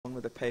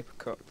with a paper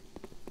cup.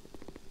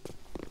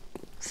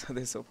 So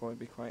this will probably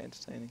be quite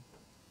entertaining.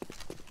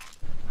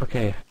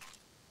 Okay.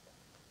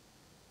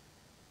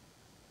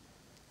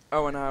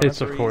 Oh, and our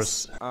It's of referees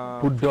course.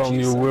 are Put down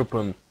your Producer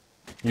weapon.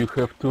 You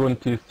have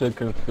 20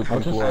 seconds to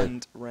comply.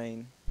 and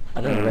Rain.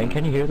 I don't know, Rain,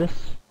 can you hear this?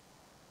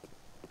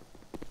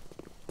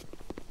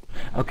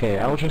 Okay,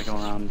 I'll just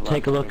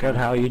take a look at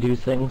how you do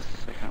things,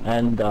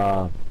 and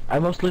I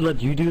mostly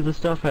let you do the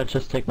stuff. I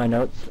just take my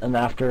notes, and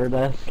after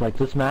this, like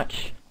this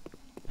match,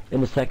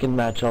 in the second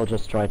match, I'll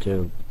just try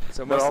to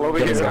So most all of over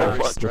the here kids now.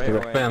 go straight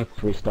away. Fence.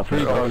 free stuff.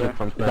 Free Okay,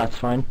 from that's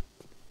fine.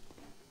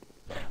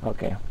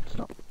 Okay,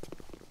 so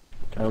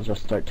I'll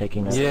just start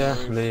taking notes. Yeah,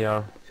 they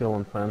are still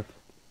on fence.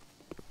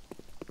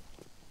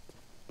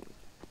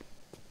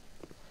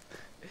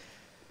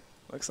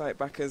 Looks like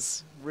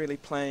Baka's really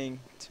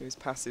playing to his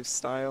passive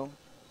style.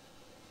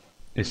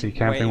 Is he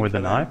camping Waiting with the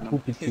for knife? them.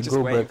 Hoopity, He's just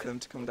go waiting back. for them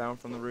to come down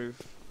from the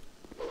roof.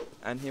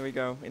 And here we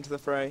go, into the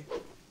fray.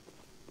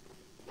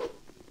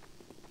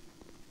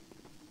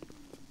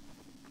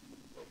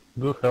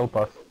 Do help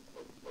us.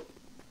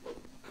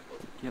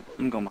 Yep,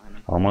 I'm going behind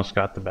him. Almost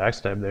got the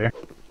backstab there.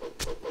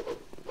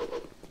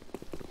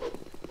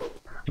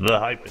 The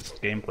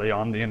hypest gameplay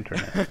on the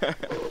internet.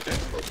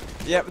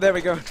 Yep, there we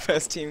go,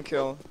 first team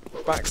kill.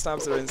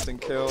 Backstabs are instant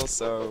kills,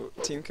 so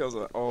team kills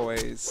are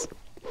always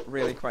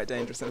really quite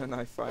dangerous in a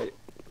knife fight.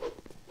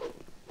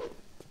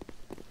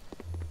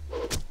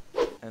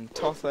 And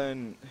Totha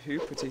and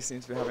Hoopity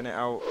seem to be having it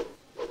out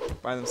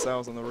by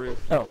themselves on the roof.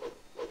 Oh.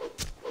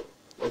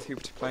 With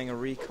Hoopity playing a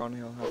recon,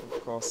 he'll have,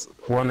 of course,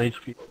 1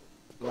 HP.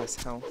 less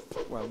health.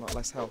 Well, not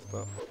less health,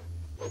 but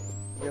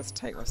he has to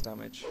take less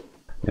damage.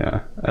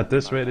 Yeah, at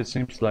this rate it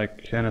seems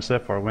like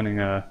NSF are winning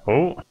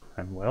oh,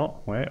 and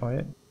well, wait.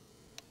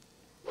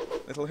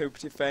 Little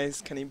Hoopity face,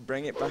 can he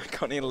bring it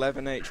back on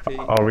 11 HP?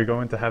 Are we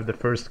going to have the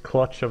first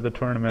clutch of the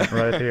tournament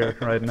right here,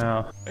 right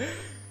now?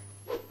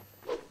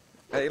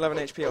 At 11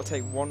 HP, it'll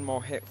take one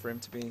more hit for him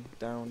to be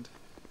downed.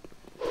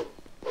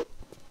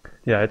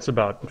 Yeah, it's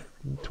about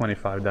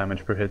 25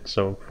 damage per hit,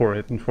 so 4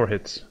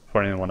 hits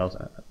for anyone else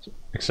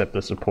except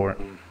the support.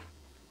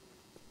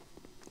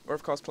 We're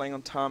of course playing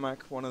on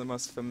Tarmac, one of the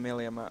most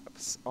familiar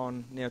maps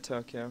on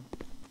NeoTokyo.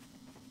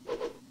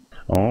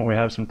 Oh, we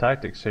have some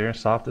tactics here.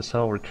 Soft as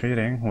hell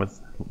retreating with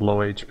low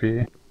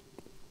HP.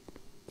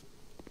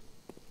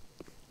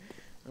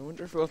 I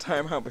wonder if we'll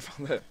time out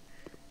before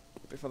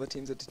the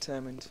teams are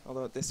determined.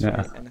 Although at this Yeah.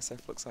 rate,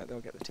 NSF looks like they'll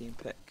get the team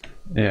pick.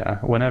 Yeah,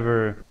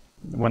 whenever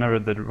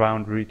the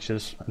round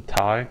reaches a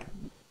tie,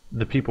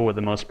 the people with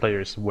the most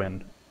players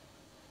win.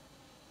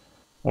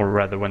 Or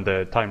rather, when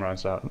the time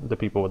runs out, the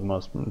team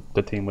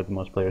with the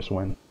most players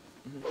win.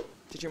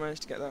 Did you manage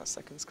to get that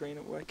second screen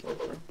at working?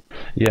 Bro?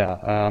 Yeah,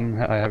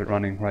 I have it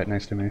running right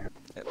next to me.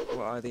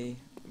 What are the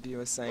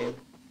viewers saying?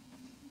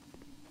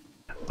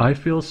 I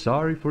feel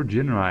sorry for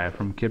Jinrai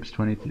from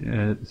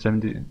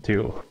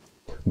Kips2072.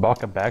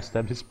 Baka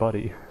backstabbed his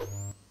buddy.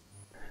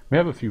 We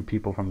have a few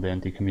people from the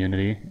NT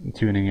community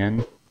tuning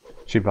in.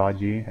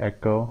 Shivaji,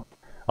 Echo.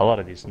 A lot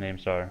of these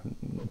names are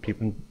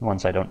people,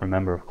 ones I don't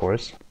remember, of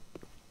course.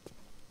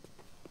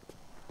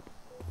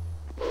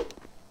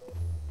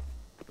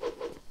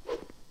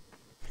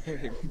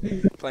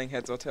 Playing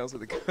heads or tails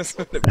with the ghost.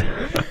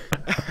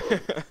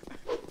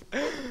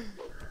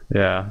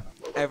 Yeah.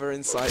 Ever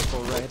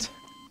insightful Red.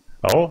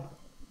 Oh?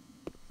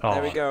 Oh.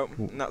 There we go.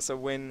 And that's a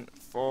win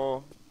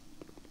for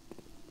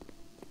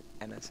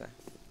NSF.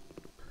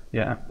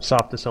 Yeah,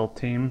 Soft as Hell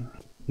team.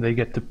 They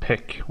get to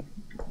pick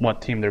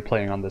what team they're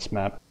playing on this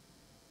map.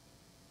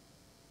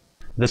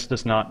 This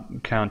does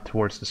not count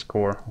towards the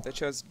score. They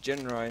chose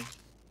Jinrai.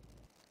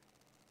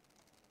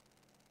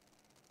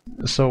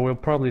 So we'll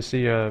probably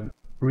see a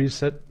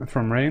reset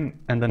from Rain,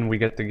 and then we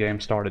get the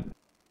game started.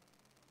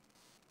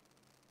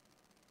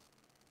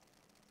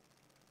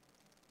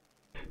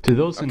 To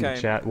those in the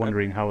Okay, chat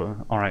wondering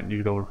how... Alright,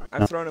 you go.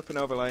 I've thrown up an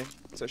overlay,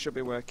 so it should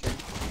be working.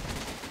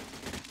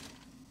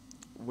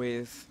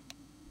 With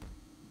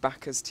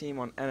Baka's team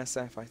on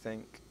NSF, I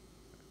think.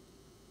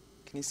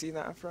 Can you see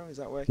that, Afro? Is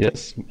that working?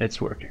 Yes, it's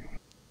working.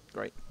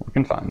 Great.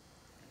 Working fine.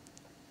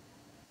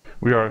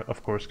 We are,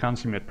 of course,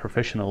 consummate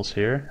professionals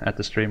here at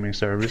the streaming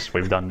service.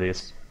 We've done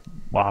this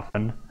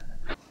often.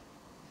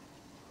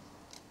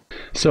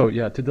 So,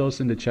 yeah, to those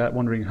in the chat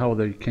wondering how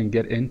they can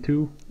get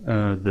into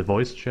the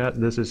voice chat,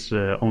 this is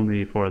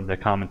only for the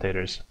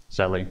commentators,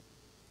 sadly.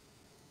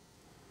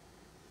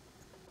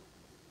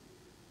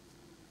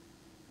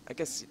 I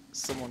guess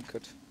someone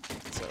could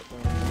set up their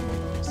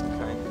own some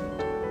kind.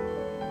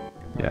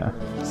 Yeah.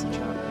 Some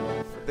chat.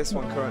 This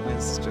one currently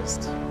is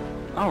just...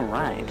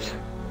 Alright.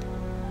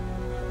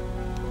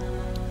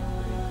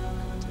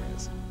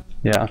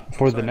 Yeah,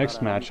 for the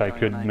next match I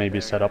could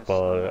maybe set up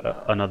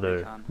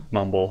another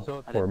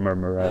mumble or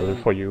murmur rather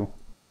for you.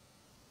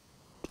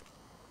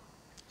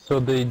 So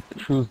they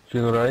choose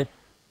Jinrai.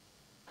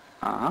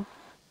 Uh-huh.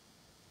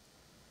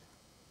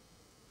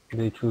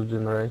 They choose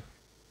Jinrai.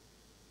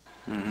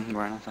 We're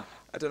NSF.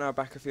 I don't know how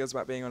Baka feels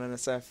about being on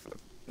NSF.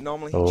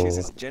 Normally he Oh.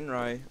 chooses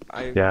Jinrai.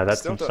 Yeah,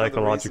 that's still some don't know the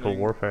psychological reasoning.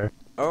 warfare.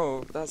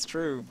 Oh, that's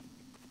true.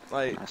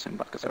 Like, I assume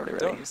Baka's I already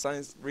don't ready. understand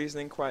his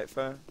reasoning quite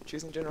for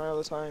choosing Jinrai all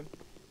the time,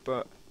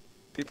 but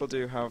people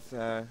do have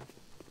their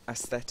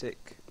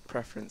aesthetic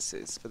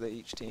preferences for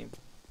each team.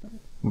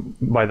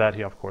 By that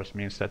he of course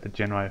means that the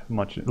Jinrai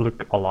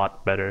look a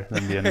lot better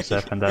than the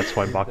NSF, and that's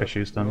why Baka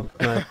choose them.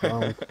 Nice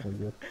round, I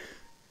guess.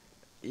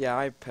 Yeah,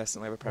 I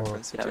personally have a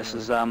preference for Yeah, this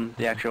Jinrai. is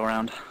the actual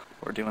round.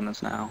 We're doing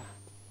this now.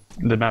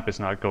 The map is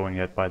not going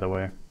yet, by the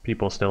way.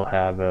 People still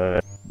have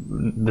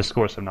the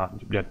scores have not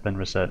yet been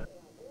reset.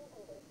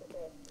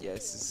 Yeah,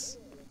 this is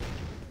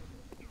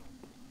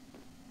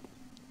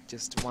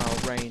just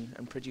wild rain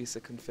and producer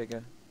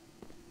configure.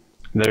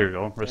 There you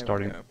go, There we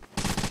restarting. go.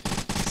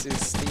 This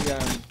is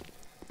the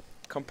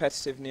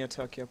competitive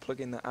NeoTokyo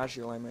plugin that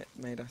Azure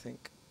made, I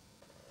think.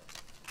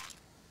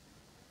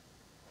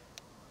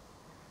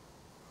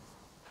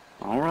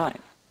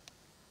 Alright.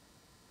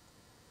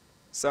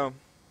 So,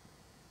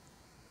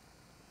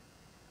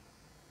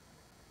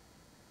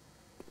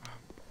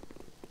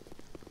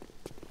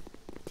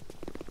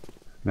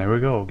 There we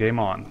go, game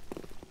on.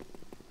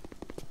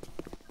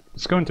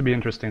 It's going to be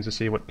interesting to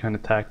see what kind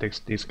of tactics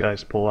these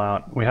guys pull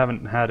out. We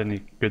haven't had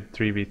any good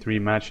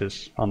 3v3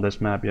 matches on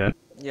this map yet.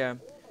 yeah.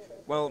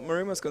 Well,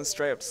 Marumo's gone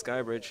straight up to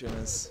Skybridge and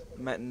has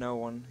met no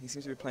one. He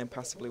seems to be playing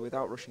passively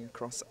without rushing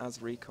across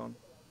as recon.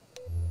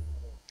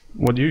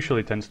 What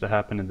usually tends to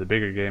happen in the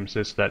bigger games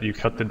is that you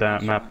cut the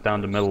map down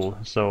the middle,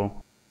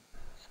 so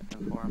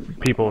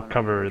people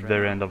cover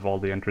their end of all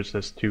the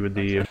entrances to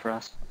the For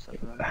us. Except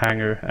for them.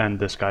 hangar and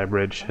the sky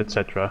bridge,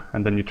 etc.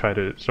 And then you try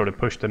to sort of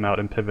push them out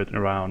and pivot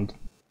around.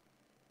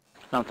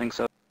 I don't think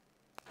so.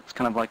 It's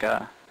kind of like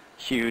a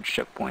huge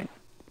choke point.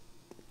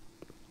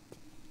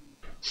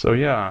 So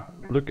yeah,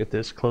 look at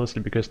this closely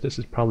because this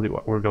is probably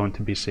what we're going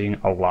to be seeing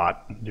a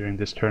lot during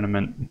this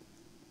tournament.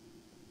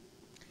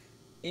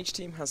 Each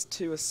team has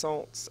 2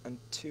 assaults and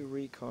 2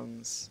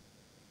 recons.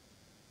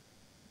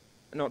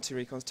 Not 2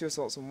 recons, 2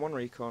 assaults and 1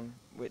 recon,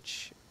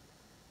 which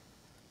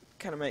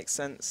kind of makes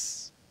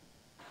sense,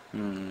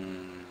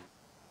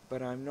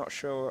 but I'm not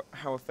sure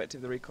how effective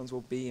the recons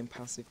will be in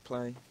passive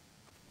play.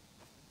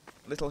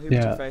 Little Hoopity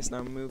Yeah. Face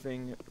now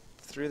moving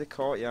through the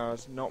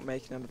courtyard, not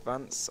making an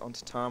advance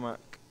onto tarmac.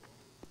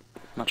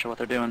 Not sure what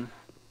they're doing.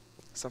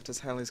 Soft as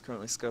Hell is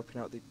currently scoping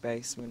out the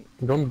basement.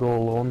 Don't go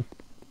alone.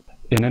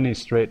 In any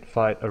straight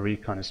fight, a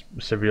recon is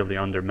severely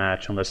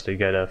undermatched unless they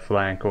get a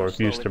flank or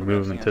use their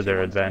movement to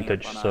their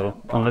advantage.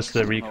 So unless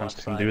the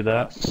recons can do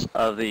that,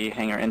 Of the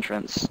hangar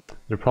entrance.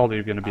 they're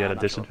probably going to be at a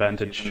Not sure what they're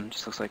disadvantage. using.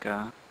 Just looks like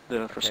a bit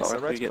of a Okay, so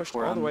assault Red's we get pushed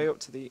for all the way up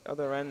to the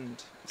other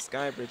end of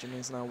Skybridge and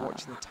is now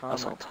watching the tarmac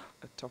assault.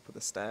 at top of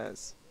the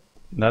stairs.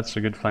 That's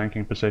a good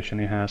flanking position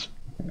he has.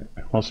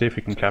 We'll see if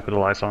he can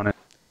capitalize on it.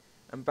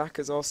 And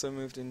Baka's also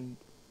moved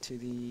into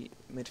the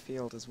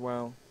midfield as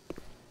well.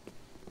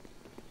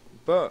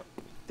 But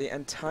the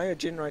entire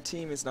Jinrai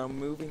team is now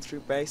moving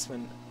through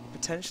basement,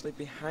 potentially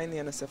behind the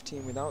NSF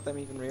team without them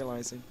even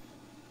realizing.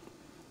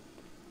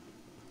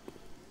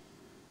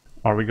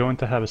 Are we going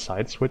to have a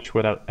side switch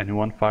without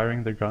anyone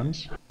firing their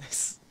guns?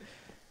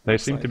 They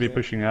seem to be like it.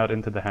 pushing out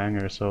into the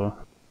hangar, so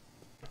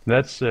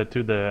that's to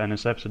the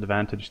NSF's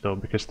advantage though,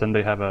 because then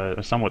they have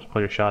a somewhat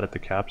clear shot at the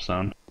cap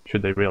zone,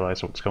 should they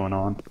realize what's going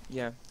on.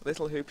 Yeah,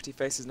 Little Hoopity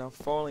Face is now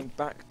falling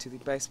back to the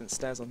basement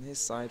stairs on his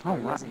side, but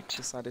he hasn't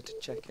decided to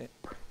check it.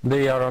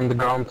 They are on the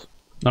ground.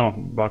 No,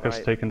 Baka's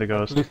Right. taking the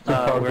ghost. These two We're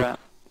targets. at.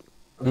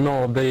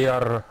 No, they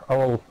are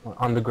all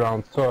on the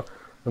ground. So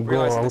go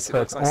Realising this, it outside.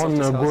 looks like On Soft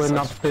as Hell going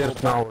decides to upstairs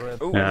pull now, back.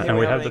 Red. Ooh, Yeah, here and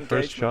we have have the first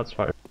engagement. shots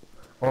fired.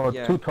 Or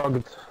Yeah. 2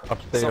 targets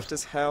upstairs. Soft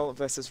as Hell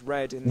versus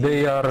Red in the...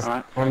 They are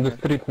Alright. on the Okay.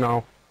 street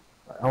now.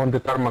 On the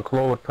tarmac,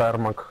 lower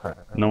tarmac.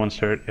 No one's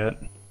hurt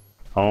yet.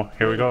 Oh,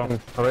 here we go.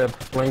 Red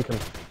flanking.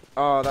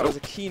 Oh, that was a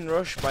keen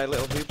rush by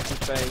Little Hoopity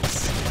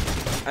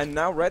Face. And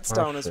now Red's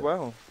down as shit.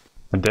 well.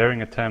 A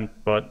daring attempt,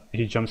 but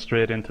he jumped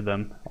straight into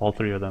them, all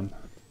 3 of them.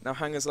 Now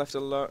Hanger's left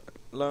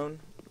alone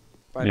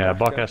by Yeah, Baka.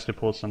 Baka has to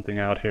pull something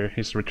out here.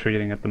 He's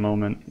retreating at the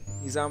moment.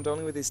 He's armed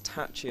only with his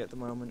Tachi at the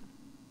moment.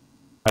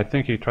 I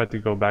think he tried to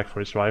go back for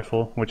his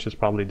rifle, which is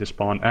probably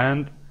despawned,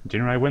 and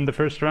Jinrai win the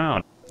first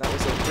round. That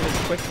was a really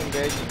quick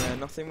engagement there.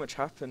 Nothing much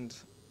happened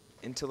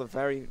until the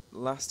very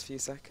last few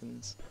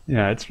seconds.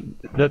 Yeah,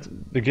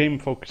 the game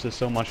focuses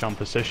so much on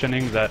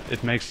positioning that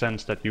it makes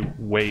sense that you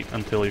wait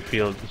until you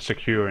feel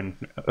secure in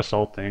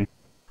assaulting.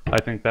 I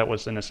think that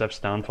was NSF's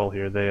downfall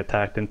here. They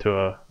attacked into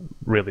a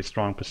really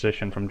strong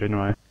position from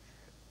Jinrai.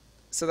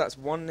 So that's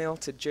 1-0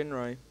 to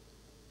Jinrai.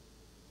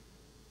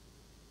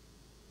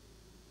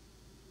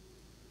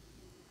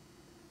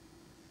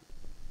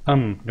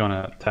 I'm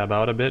gonna tab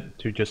out a bit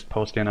to just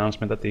post the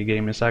announcement that the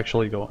game is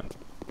actually going.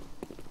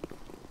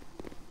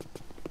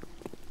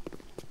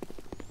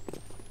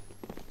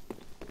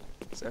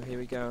 So here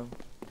we go.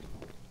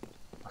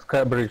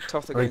 Skybridge.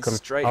 Totha going Recon.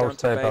 straight down to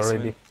Outside basement.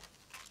 already.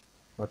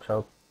 Watch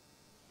out.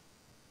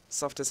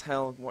 Soft as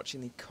Hell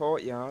watching the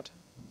courtyard.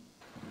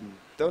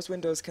 Those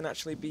windows can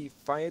actually be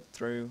fired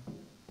through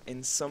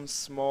in some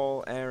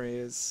small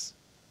areas.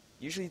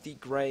 Usually the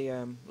grey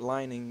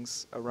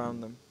linings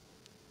around them.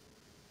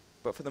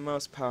 But for the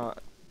most part,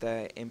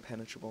 they're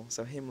impenetrable.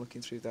 So him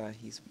looking through there,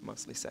 he's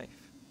mostly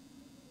safe.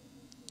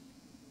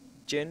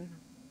 Jin,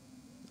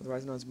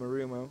 otherwise known as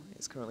Marumo,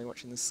 is currently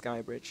watching the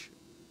sky bridge,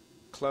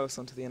 close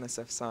onto the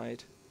NSF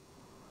side.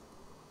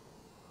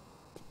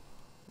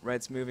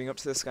 Red's moving up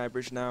to the sky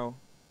bridge now,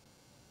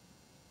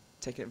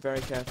 taking it very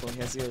carefully. He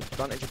has the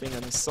advantage of being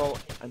an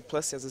assault, and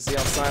plus he has a ZL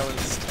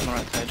silenced. On the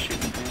right side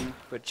shooting him.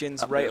 But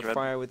Jin's Up rate goes of Red.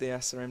 fire with the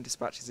SRM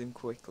dispatches him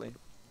quickly,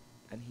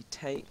 and he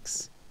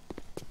takes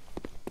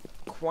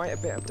quite a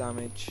bit of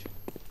damage.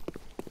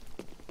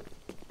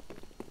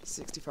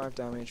 65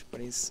 damage, but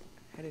he's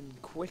heading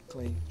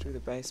quickly through the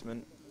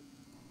basement.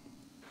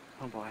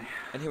 Oh boy.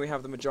 And here we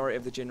have the majority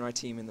of the Jinrai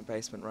team in the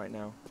basement right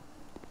now.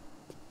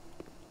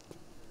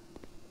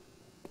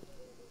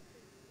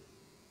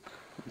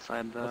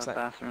 Inside the Looks like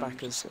bathroom, Baka's-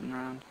 just sitting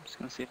around. I'm just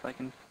gonna see if I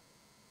can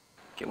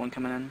get one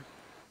coming in.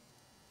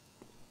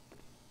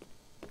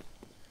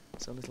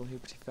 So little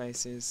Hoopity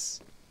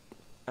faces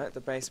at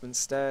the basement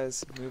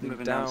stairs, moving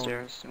Moving down.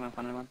 downstairs. You wanna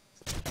find anyone?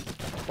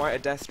 Quite a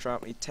death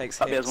trap. He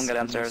takes Oh, hits. there's one guy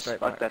and moves downstairs. straight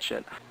Fuck back. that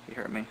shit. He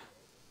hurt me.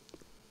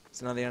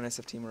 So now the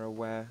NSF team are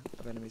aware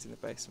of enemies in the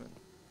basement.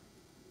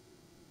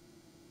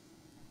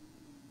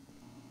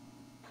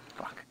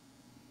 Fuck.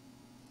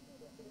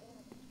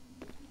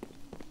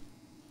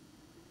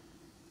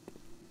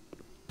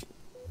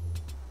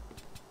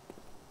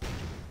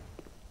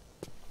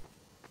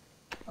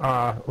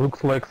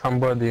 Looks like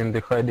somebody in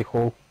the hidey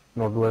hole,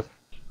 northwest.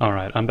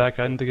 Alright, I'm back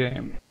in the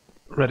game.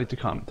 Ready to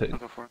commentate. I'll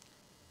go for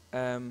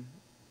it.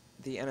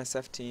 The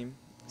NSF team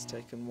has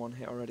taken one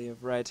hit already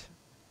of Red.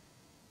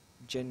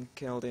 Jin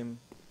killed him,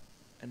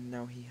 and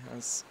now he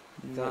has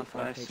Not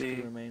what I 35 see.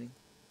 HP remaining.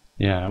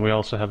 Yeah, we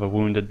also have a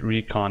wounded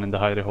recon in the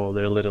hidey hole,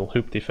 their little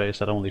hoopty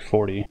face at only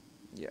 40.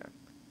 Yeah.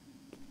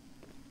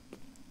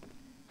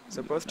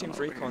 So both Don't teams'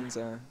 over here. recons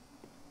are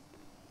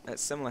at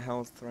similar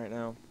health right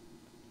now.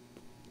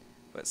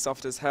 But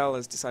Soft as Hell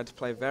has decided to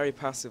play very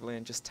passively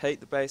and just take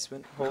the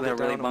basement, hold They're it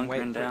really down and wait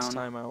bunkering for its down.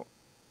 time out.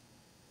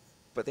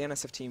 But the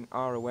NSF team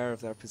are aware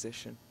of their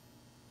position.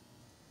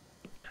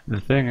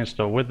 The thing is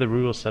though, with the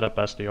rules set up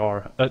as they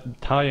are,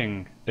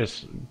 tying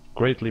is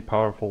greatly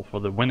powerful for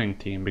the winning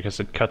team because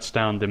it cuts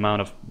down the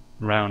amount of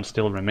rounds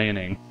still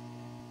remaining.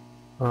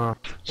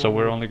 So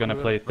we're only gonna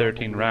play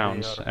 13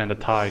 rounds and a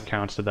tie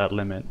counts to that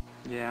limit.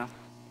 Yeah.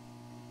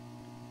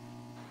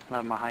 A lot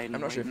of my hiding.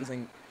 I'm not sure if you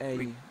waiting. think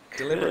We a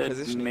deliberate could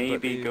positioning, maybe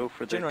but the go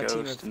for the Jinrai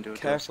team ghost and do have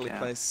a carefully ghost, yeah.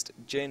 placed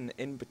Jin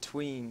in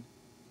between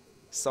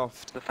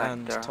Soft The fact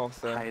and they're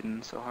Totha.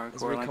 hiding so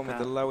His hardcore recon like with that.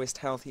 the lowest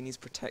health he needs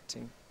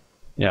protecting.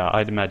 Yeah,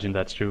 I'd imagine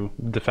that's true.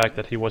 The fact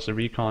that he was a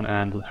recon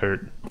and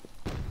hurt.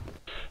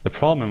 The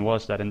problem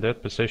was that in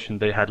that position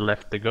they had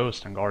left the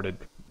ghost unguarded.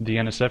 The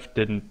NSF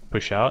didn't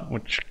push out,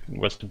 which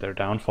was their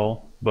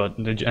downfall, but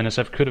the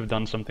NSF could have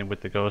done something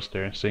with the ghost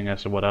there, seeing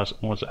as what else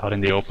was out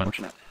in the open.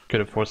 Fortunate. Could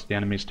have forced the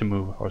enemies to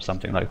move or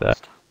something like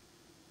that.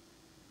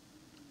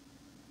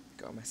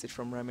 Got a message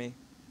from Remy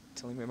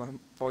telling me my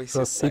voice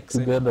So is stick sexy.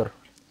 together.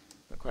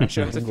 Not quite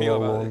sure how to Go feel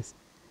about along. this.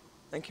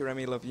 Thank you,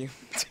 Remy, love you.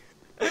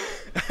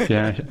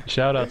 Yeah,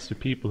 shout outs to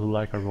people who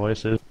like our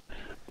voices.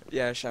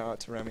 Yeah, shout out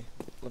to Remy.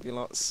 Love you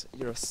lots.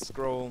 You're a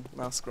scroll,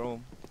 mouse scroll,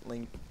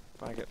 link,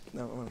 faggot.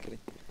 No, I'm kidding.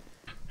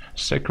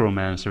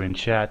 Secromancer in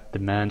chat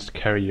demands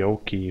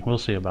karaoke. We'll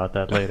see about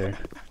that later.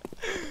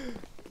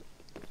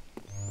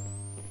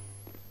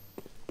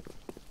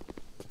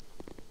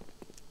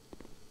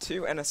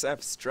 Two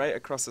NSF straight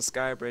across the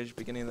sky bridge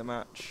beginning of the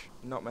match.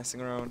 Not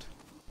messing around.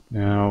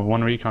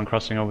 One recon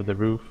crossing over the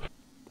roof.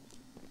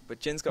 But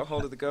Jin's got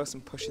hold of the ghost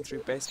and pushing through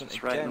basement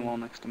It's right in the again. wall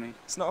next to me.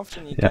 It's not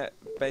often you Yeah. get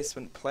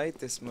basement played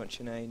this much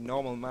in a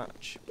normal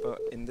match, but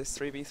in this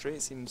 3v3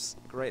 it seems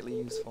greatly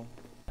useful.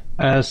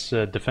 As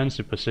a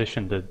defensive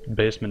position, the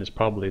basement is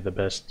probably the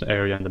best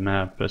area in the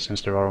map,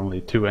 since there are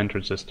only 2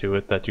 entrances to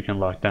it that you can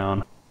lock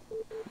down.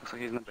 Looks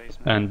like he's in the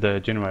basement. And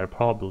the Jinrai are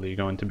probably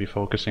going to be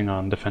focusing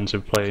on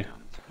defensive play,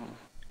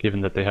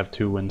 given that they have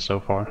 2 wins so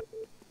far.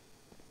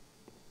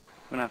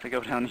 I'm gonna have to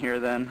go down here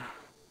then.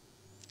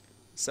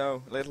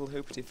 So, little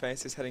Hoopity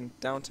Face is heading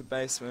down to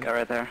basement. Guy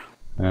right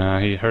there.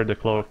 He heard the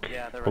cloak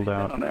Yeah, they're pulled right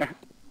out. down there.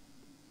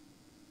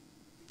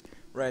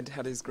 Red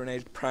had his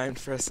grenade primed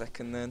for a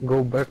second then.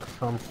 Go back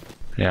some.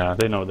 Yeah,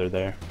 they know they're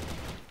there.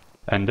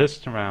 And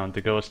this round,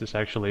 the ghost is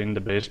actually in the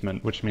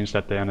basement, which means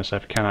that the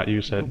NSF cannot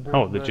use it.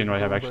 Oh, the Jinrai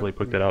have actually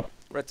picked it up.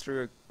 Red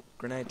threw a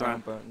grenade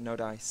down, but no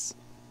dice.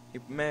 He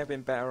may have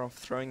been better off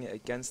throwing it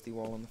against the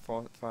wall on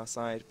the far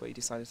side, but he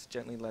decided to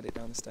gently let it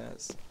down the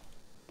stairs.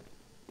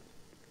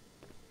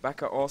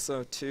 Baka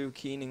also too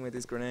keening with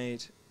his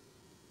grenade.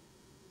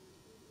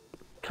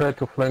 Try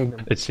to flank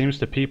them. It seems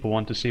the people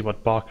want to see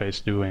what Baka is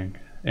doing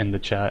in the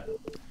chat.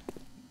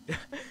 Yeah,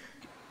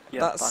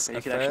 That's Baka, you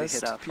a could actually first.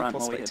 hit out front People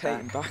while we hit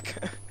spectating back.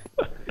 Baka.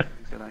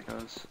 See how that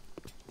goes.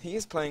 He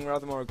is playing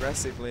rather more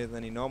aggressively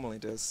than he normally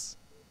does.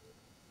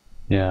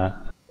 Yeah.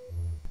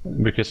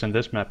 Because in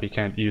this map he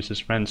can't use his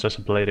friends as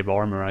ablative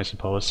armor, I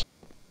suppose.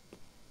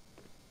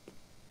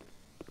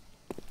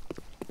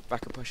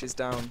 Baka pushes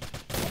down.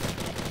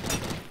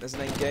 There's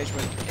an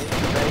engagement in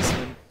the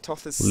basement.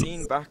 Totha's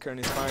seen Baka and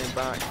is firing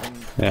back, and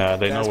yeah,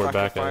 they know there's we're Baka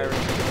back at firing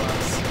it. into the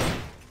glass.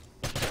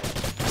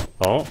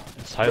 Oh,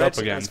 it's tied up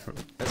again.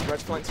 Has Red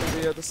flanked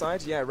through the other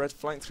side? Yeah, Red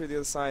flanked through the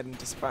other side and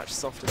dispatched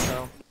Soft as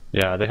hell.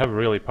 Yeah, they have a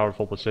really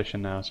powerful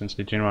position now, since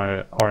the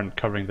Jinrai aren't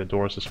covering the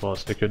doors as well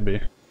as they could be.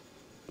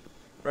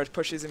 Red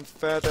pushes him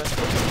further, looking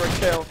for a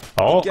kill.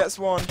 Oh! He gets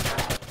one.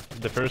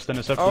 The first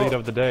NSF lead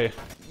of the day.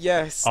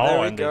 Yes, Oh, there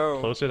we and go.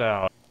 they close it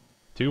out.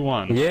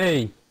 2-1.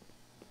 Yay!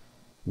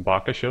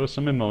 Baka shows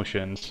some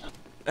emotions.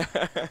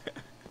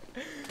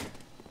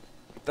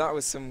 That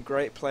was some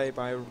great play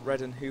by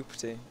Red and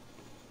Hoopity.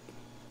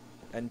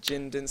 And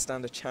Jin didn't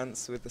stand a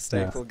chance with the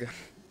staple gun.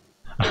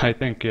 I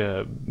think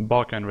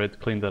Baka and Red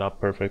cleaned that up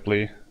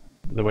perfectly,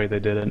 the way they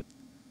did it.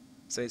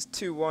 So it's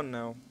 2-1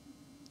 now.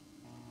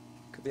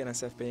 Could the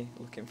NSF be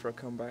looking for a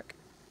comeback?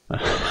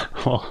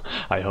 Well,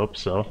 I hope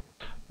so.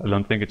 I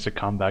don't think it's a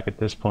comeback at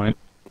this point.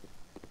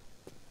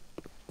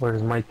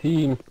 Where's my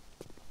team?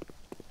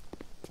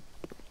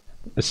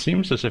 It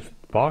seems as if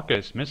Baka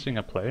is missing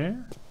a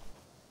player.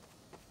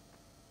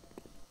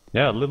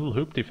 Yeah, little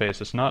Hoopty face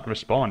has not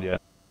respawned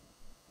yet.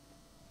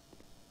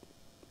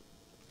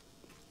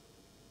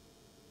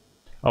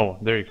 Oh,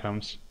 there he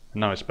comes.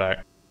 Now he's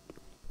back.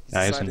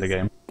 Yeah, he's in the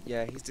game.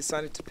 Yeah, he's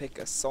decided to pick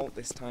Assault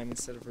this time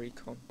instead of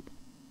Recon.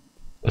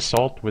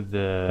 Assault with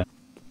the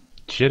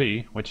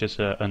Jitty, which is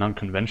an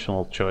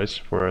unconventional choice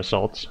for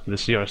assaults. The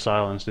CR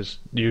Silence is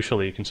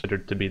usually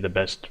considered to be the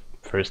best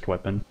first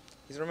weapon.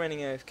 He's remaining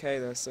AFK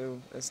though, so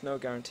there's no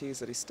guarantees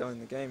that he's still in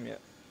the game yet.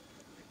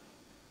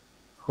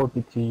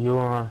 Hoopity, you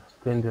are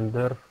standing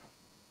there.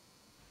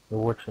 You're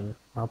watching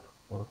up.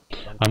 Or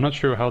I'm not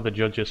sure how the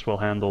judges will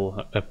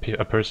handle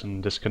a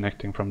person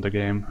disconnecting from the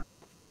game.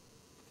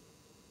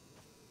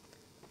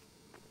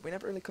 We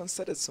never really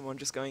considered someone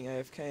just going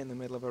AFK in the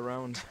middle of a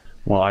round.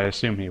 Well, I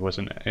assume he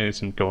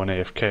isn't going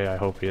AFK. I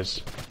hope he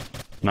is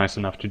nice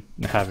enough to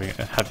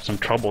have some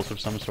troubles of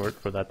some sort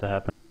for that to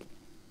happen.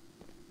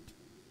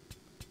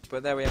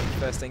 But there we have the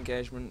first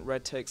engagement.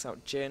 Red takes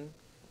out Jin.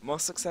 More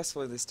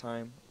successfully this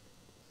time.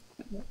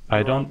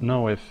 I don't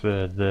know if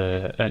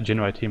the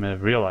Jinrai team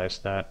have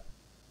realized that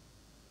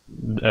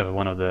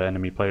one of the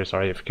enemy players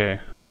are AFK.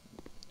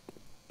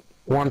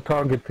 one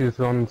target is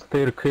on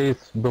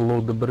staircase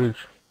below the bridge.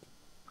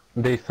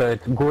 They said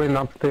going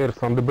upstairs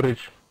on the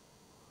bridge.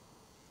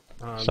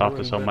 Soft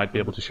as hell might be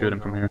able to shoot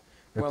him from here.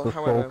 Well,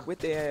 however, with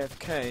the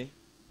AFK,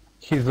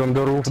 he's on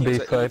the roof, they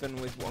teams are said.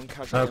 even with one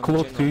casualty on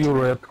Close Jin to on you, top.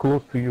 Red,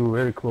 close to you,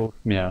 very close.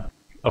 Yeah.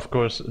 Of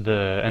course,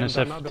 the And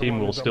NSF another team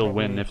one will is still above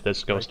win me if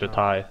this goes right to now.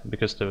 tie,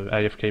 because the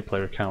AFK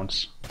player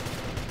counts.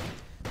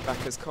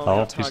 Baka's calling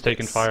Oh, out he's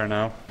taking targets fire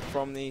now.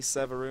 from the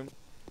server room.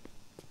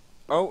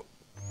 Oh,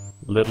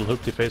 Little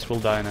Hoopty face will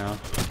die now.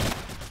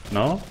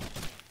 No?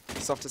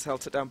 Soft as hell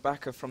took down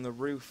Baka from the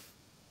roof.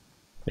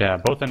 Yeah,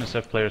 both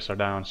NSF players are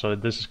down, so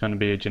this is going to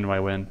be a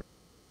Jinrai win.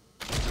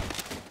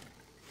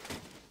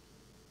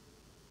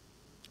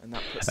 And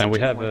that puts And we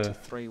Jin have went a- to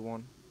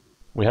 3-1.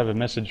 We have a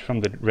message from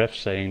the ref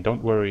saying,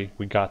 "Don't worry,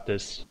 we got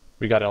this.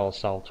 We got it all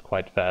solved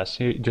quite fast."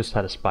 He just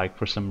had a spike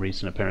for some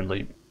reason,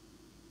 apparently.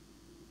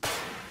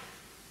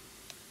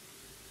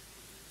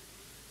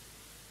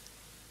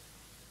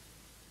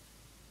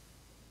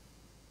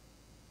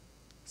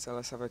 So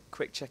let's have a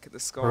quick check at the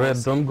scores.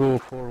 Red, don't go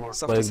forward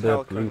Soft like as hell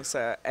that, currently please.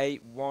 set at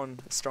 8-1,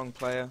 a strong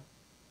player.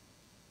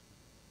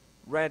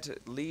 Red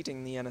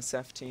leading the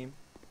NSF team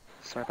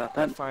Sorry about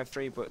at that.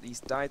 5-3, but he's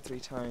died 3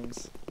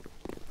 times.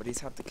 But he's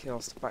had the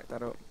kills to back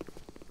that up.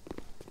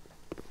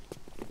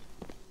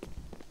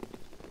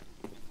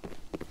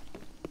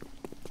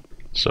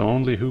 So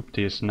only Hoopty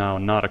is now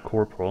not a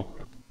corporal.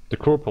 The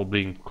corporal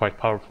being quite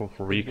powerful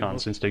for recon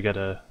since they get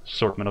a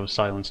assortment of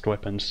silenced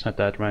weapons at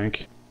that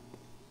rank.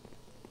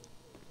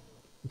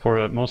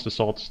 For most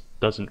assaults,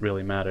 doesn't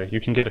really matter.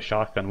 You can get a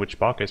shotgun, which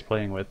Baka is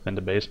playing with in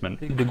the basement.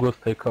 Take the ghost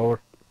take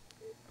cover.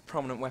 A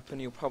prominent weapon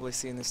you'll probably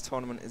see in this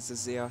tournament is the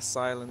ZR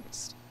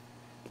Silenced.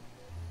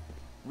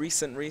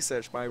 Recent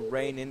research by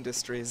Rain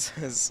Industries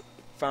has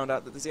found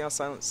out that the ZR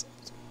Silenced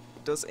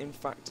does in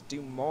fact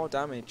do more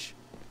damage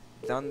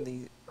than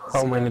the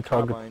How ZR many targets?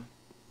 Carbine.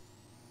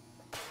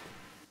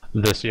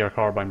 The CR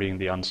carbine being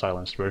the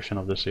unsilenced version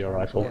of the CR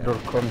rifle. Order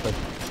contact.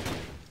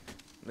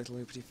 Little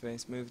Hoopity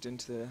Face moved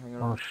into the hangar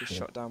Oh, room, was shit.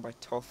 shot down by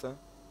Totha.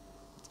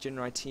 The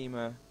Jinrai team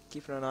are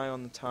keeping an eye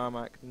on the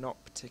tarmac,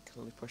 not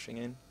particularly pushing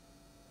in.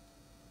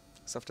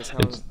 Soft as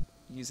hell It's-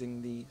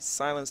 using the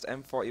silenced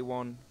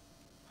M41,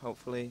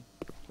 hopefully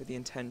with the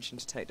intention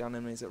to take down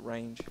enemies at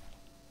range.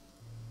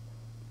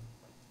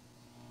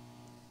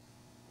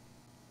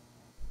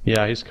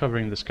 Yeah, he's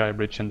covering the sky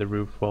bridge and the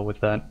roof well with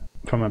that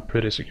from a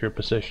pretty secure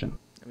position.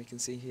 And we can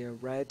see here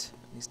Red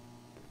and his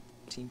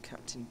team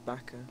captain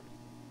Baka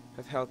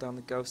have held down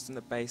the ghost in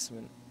the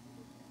basement.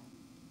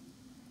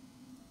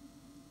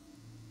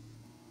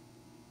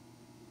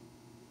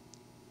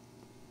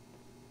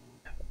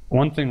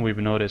 One thing we've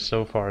noticed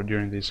so far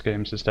during these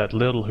games is that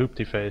little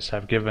Hoopty Face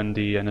have given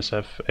the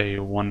NSF a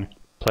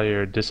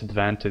one-player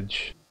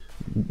disadvantage.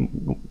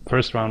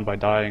 First round by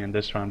dying and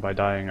this round by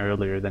dying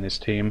earlier than his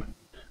team.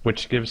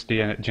 which gives the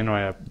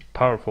Jinrai a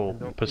powerful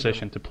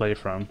position to play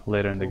from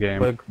later in the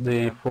game.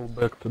 They fall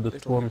back to the Little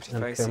spawn Hoopity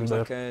and face came seems back.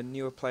 like a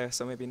newer player,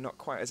 so maybe not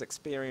quite as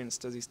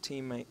experienced as his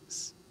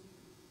teammates.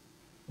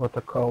 What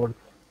a coward.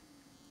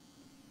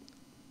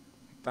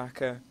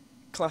 Baka,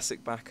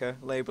 classic Baka,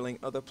 labelling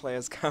other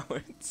players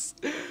cowards.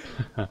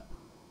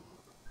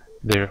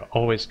 They're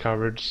always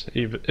cowards.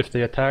 If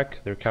they attack,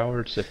 they're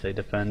cowards. If they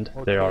defend,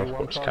 they are of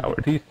course cowards.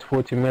 At least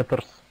 40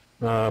 meters.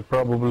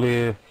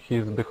 Probably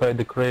he's behind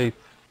the crate.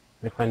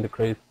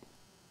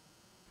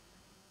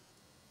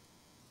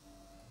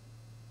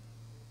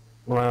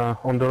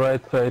 On the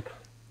right side.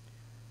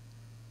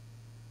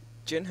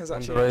 Jin has On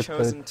the actually right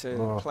chosen side,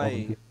 to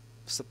play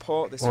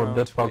support this or round,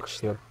 that bug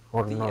which here,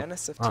 or the not.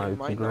 NSF Ah, team it's a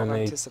might not have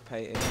grenade.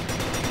 anticipated.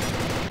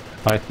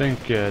 I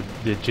think the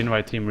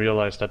Jinrai team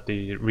realized that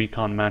the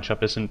recon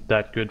matchup isn't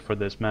that good for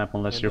this map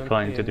unless you're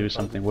planning to do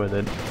something with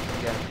it.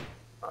 Yeah.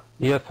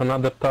 Yes,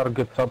 another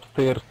target's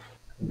upstairs.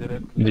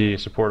 Directly. The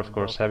support, of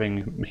course,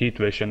 having heat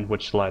vision,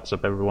 which lights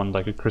up everyone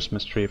like a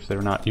Christmas tree if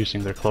they're not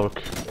using their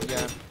cloak.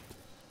 Yeah.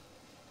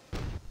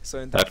 So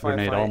in That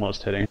grenade firefight,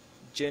 almost hitting.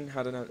 Jin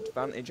had an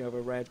advantage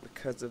over Red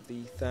because of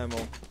the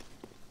thermal.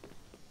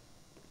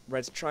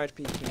 Red tried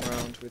peeking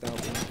around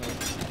without being found.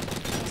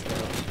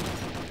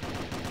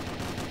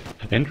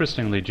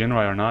 Interestingly,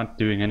 Jinrai are not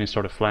doing any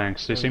sort of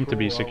flanks. They seem to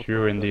be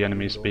secure in the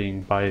enemies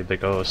being by the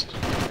ghost.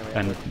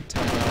 And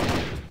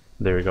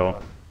there we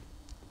go.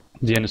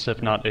 The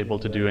NSF not able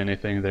to do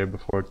anything there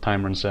before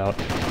time runs out.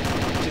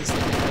 Jin's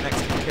looking at the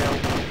next kill.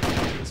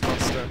 It's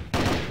Foster.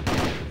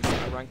 Is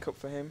that a rank up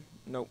for him?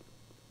 Nope.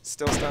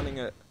 Still standing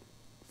at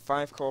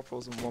 5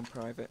 corporals and 1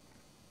 private.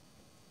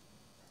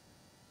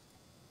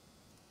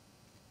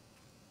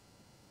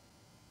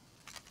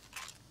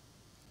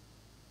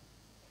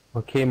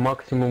 Okay,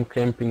 maximum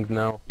camping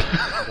now.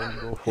 Don't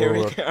go Here we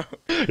forward.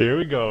 go. Here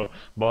we go.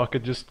 Baka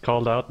just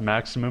called out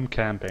maximum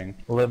camping.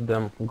 Let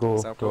them go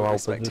So to our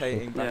probably position.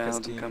 spectating Baka's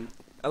team.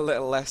 A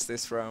little less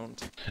this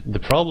round. The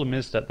problem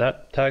is that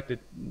that tactic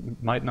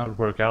might not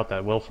work out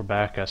that well for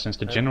Baka, since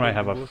the Jinrai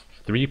have a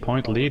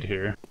 3-point lead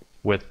here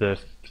with the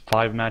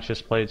 5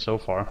 matches played so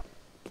far.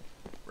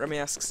 Remy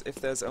asks if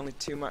there's only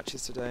 2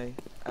 matches today,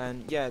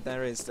 and yeah,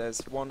 there is. There's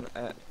one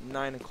at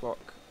 9 o'clock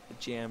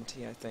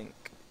GMT, I think.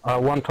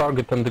 One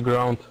target on the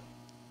ground.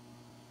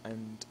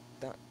 And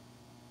that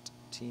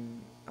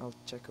team, I'll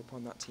check up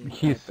on that team.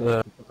 He's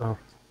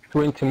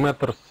 20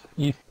 meters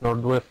east,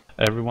 northwest.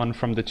 Everyone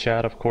from the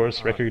chat, of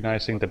course,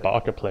 recognizing the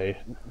Baka play.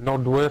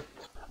 Northwest.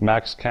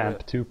 Max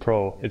Camp 2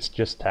 Pro, it's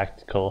just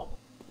tactical.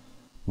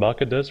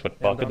 Baka does what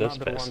Baka does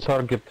Another best. one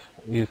target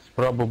is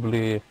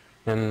probably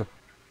in...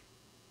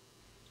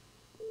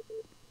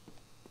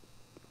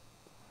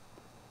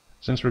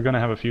 Since we're gonna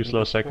have a few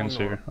slow seconds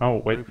here. Oh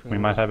wait, we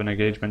might have an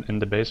engagement in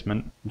the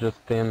basement. Just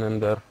staying in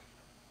there.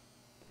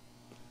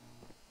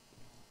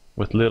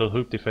 With Little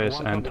Hoopty Face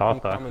and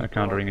Totha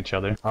countering each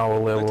other. Our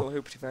level. Little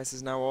Hoopity Face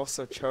is now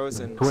also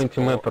chosen 20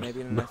 support, meters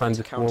maybe in an behind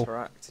effort to this wall.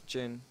 counteract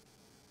Jin.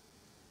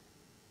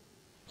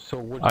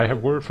 So I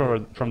have word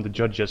from the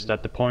judges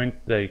that the point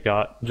they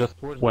got just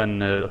when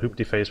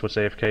Hoopty Face was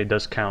AFK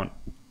does count.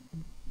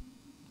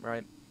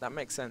 Right, that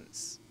makes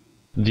sense.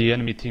 The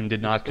enemy team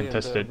did not Stay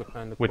contest there it,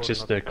 behind the which is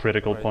corner, the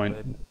critical right point.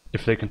 side.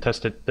 If they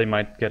contest it, they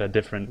might get a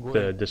different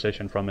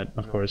decision from it,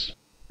 of course.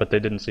 But they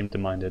didn't seem to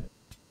mind it.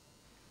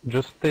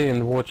 Just stay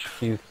and watch.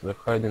 He's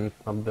hiding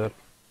up there.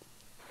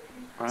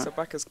 So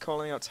Baka's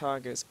calling out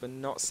targets, but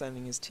not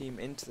sending his team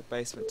into the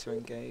basement to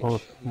engage.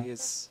 Oh, He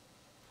is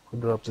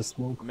Could drop the just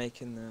smoke.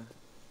 making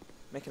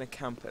a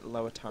camp at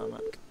lower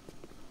tarmac.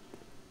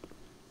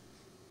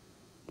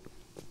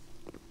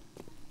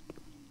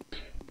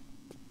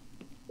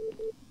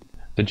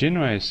 The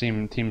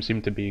Jinrai team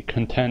seem to be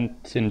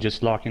content in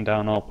just locking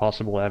down all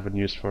possible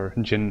avenues for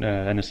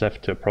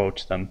NSF to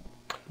approach them.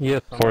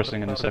 Yes,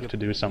 Forcing another NSF target to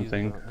do is,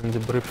 something. in the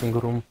briefing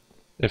room.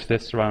 If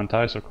this round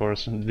ties, of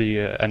course, the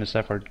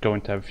NSF are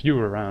going to have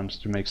fewer rounds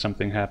to make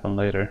something happen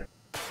later.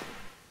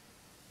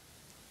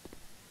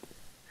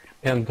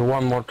 And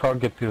one more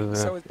target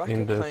is So is Baka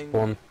in the playing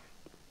spawn.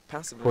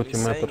 Passively, 40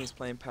 he's saying meters. he's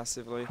playing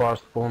passively. Far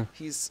spawn.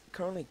 He's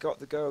currently got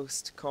the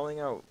ghost, calling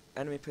out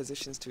enemy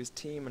positions to his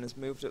team, and has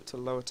moved up to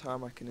lower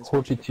tarmac in his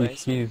region Hoopity, basement.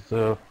 he's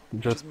Which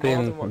just is more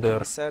than in what there. can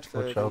be said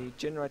for Watch the out.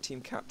 Jinrai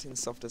team captain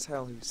Soft as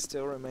Hell, who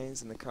still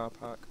remains in the car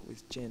park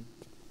with Jin.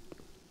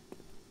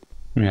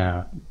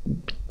 Yeah.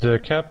 The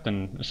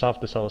captain,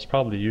 Soft as Hell, is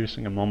probably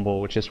using a mumble,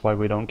 which is why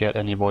we don't get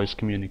any voice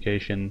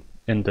communication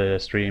in the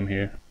stream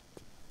here.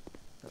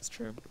 That's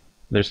true.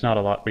 There's not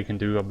a lot we can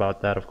do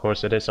about that, of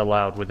course. It is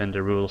allowed within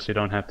the rules. You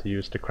don't have to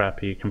use the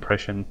crappy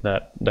compression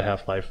that the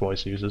Half-Life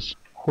voice uses.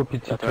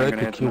 Hoopity, try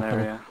to kill him.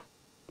 area.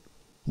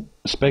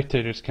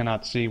 Spectators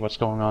cannot see what's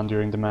going on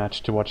during the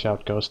match to watch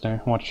out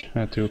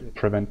ghosting. To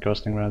prevent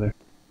ghosting, rather.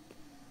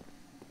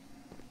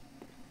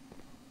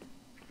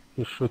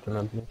 He's shooting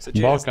at me. So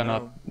Jin has Baka now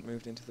not-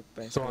 moved into the So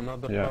basement.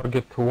 another Yeah.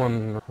 target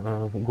one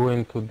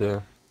going to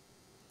the...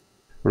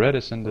 Red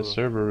is in the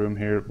server room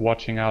here,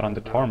 watching out on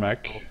the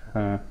tarmac.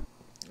 There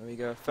we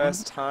go.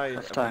 First tie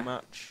of tie. the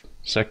match.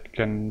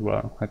 Second,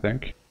 well, I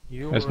think.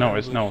 It's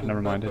no,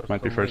 never mind, it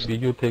might be first.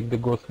 Maybe you take the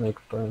ghost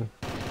next time.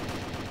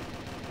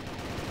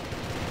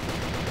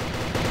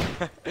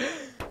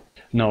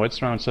 No,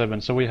 it's round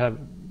 7, so we have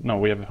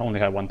only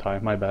had one tie,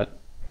 my bad.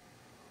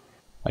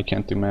 I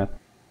can't do math.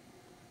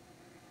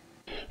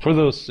 For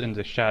those in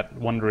the chat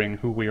wondering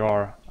who we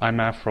are, I'm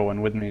Afro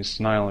and with me is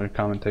Sniler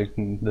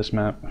commentating this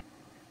map.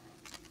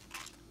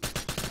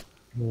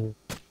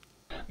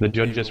 The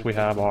judges we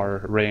have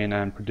are Rain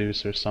and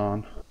producer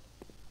San.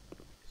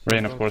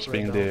 Rain, of course,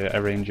 being the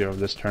arranger of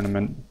this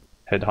tournament,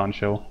 head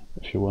honcho,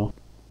 if you will.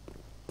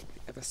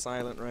 Ever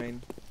silent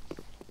Rain.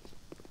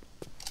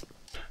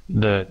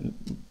 The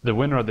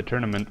winner of the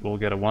tournament will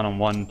get a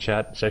one-on-one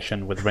chat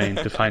session with Rain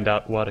to find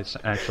out what it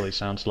actually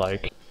sounds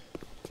like.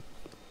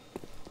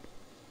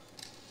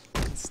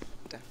 It's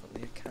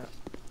definitely a cat.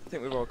 I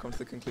think we've all come to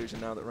the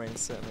conclusion now that Rain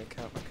is certainly a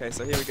cat. Okay,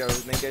 so here we go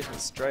with an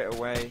engagement straight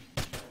away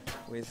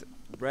with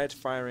Red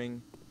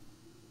firing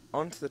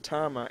onto the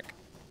tarmac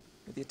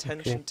with the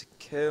intention to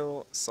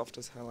kill Soft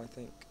as Hell, I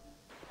think.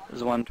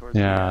 There's one towards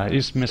Yeah,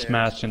 he's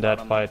mismatched in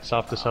that fight.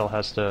 Soft as Hell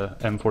has the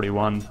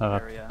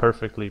M41,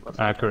 perfectly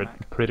accurate,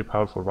 pretty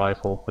powerful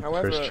rifle with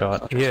However, the first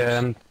shot. Yeah,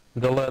 and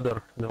the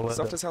ladder.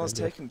 Soft as Hell has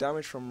taken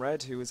damage from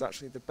Red, who was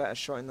actually the better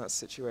shot in that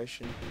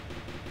situation.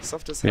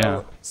 Soft as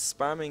Hell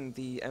spamming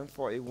the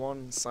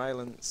M41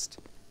 silenced,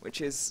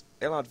 which is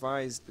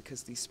ill-advised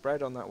because the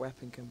spread on that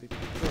weapon can be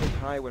pretty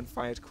high when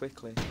fired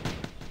quickly.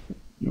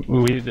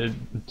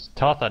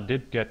 Totha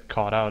did get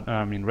caught out,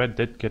 Red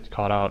did get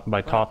caught out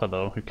by Totha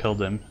though, who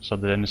killed him, so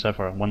the NSF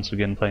are once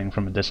again playing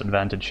from a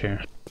disadvantage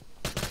here.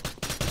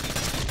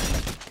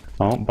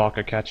 Oh,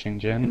 Baka catching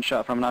Jin.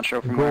 Shot from not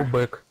sure from Go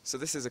where. back. So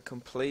this is a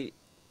complete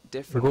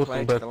different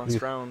play to the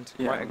last round,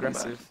 quite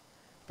aggressive.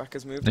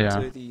 Baka's moved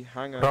into the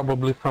hangar.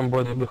 Probably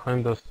somebody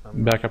behind us.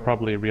 Baka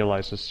probably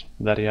realizes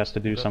that he has to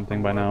do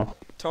something by now.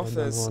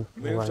 Totha's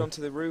moved onto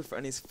the roof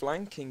and is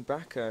flanking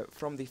Baka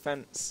from the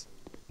fence.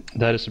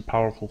 That is a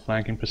powerful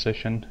flanking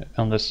position,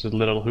 unless the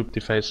little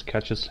Hoopity face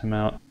catches him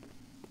out.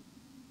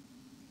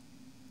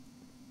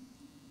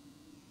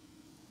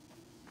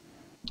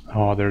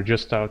 Oh, they're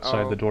just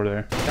outside the door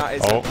there. That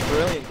is a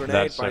brilliant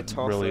grenade by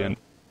Totha. Brilliant.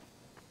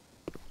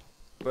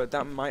 But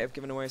that might have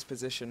given away his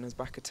position as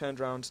Baka turned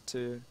round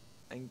to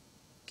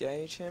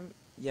engage him.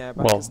 Yeah,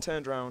 Baka's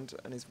turned round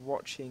and is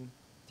watching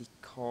the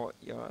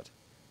courtyard.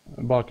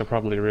 Baka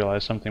probably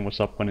realized something was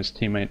up when his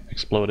teammate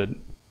exploded.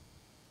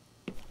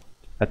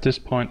 At this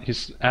point,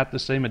 he's at the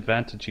same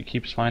advantage. He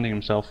keeps finding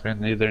himself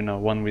in either in a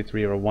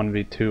 1v3 or a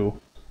 1v2,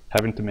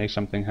 having to make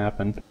something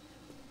happen.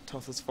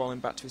 Totha's falling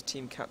back to his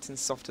team captain,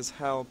 Soft as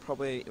Hell,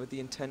 probably with the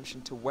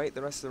intention to wait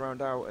the rest of the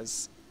round out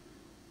as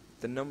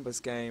the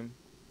numbers game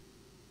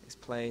is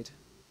played.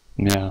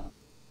 Yeah.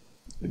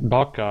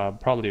 Baka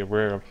probably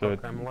aware of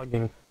it. I'm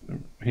lagging.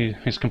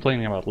 He's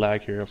complaining about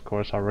lag here, of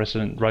course. Our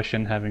resident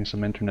Russian having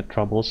some internet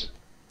troubles.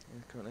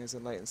 Yeah, currently there's a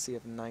latency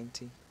of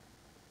 90.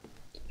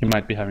 He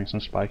might be having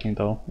some spiking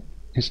though.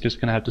 He's just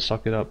gonna have to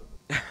suck it up.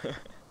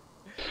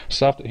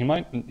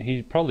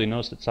 He probably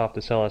knows that Soft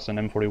as Hell has an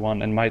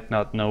M41 and might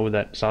not know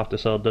that Soft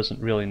as Hell doesn't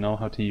really know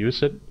how to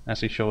use it,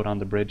 as he showed on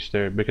the bridge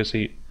there, because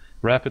he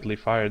rapidly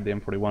fired the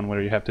M41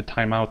 where you have to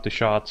time out the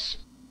shots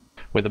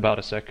with about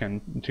a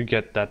second to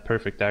get that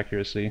perfect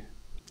accuracy.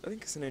 I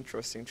think it's an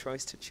interesting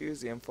choice to choose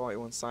the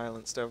M41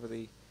 silenced over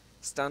the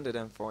standard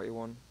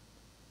M41.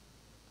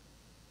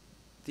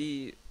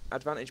 The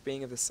advantage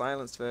being of the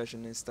silenced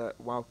version is that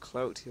while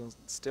cloaked he'll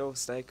still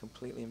stay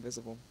completely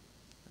invisible.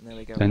 And there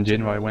we go. And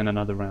Jinrai win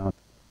another round.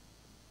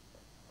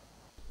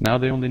 Now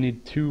they only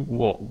need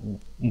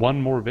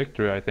one more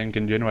victory, I think,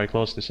 and Jinrai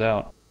close this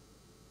out.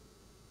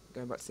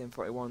 Going back to the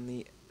M41,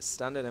 the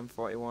standard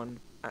M41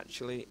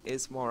 actually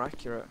is more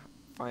accurate,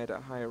 fired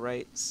at higher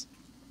rates.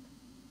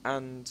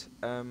 And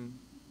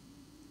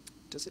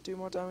does it do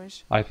more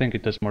damage? I think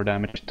it does more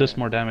damage. It does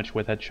more damage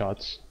with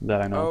headshots,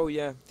 that I know. Oh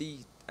yeah, the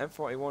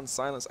M41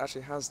 silence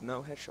actually has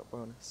no headshot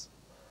bonus.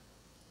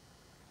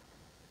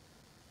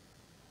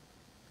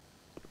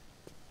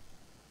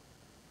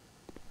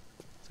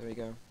 So there we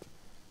go.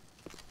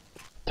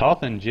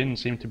 Toth and Jin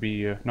seem to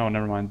be no,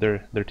 never mind.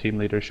 Their team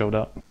leader showed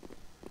up.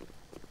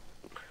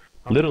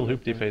 Little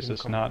Hoopty face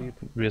is not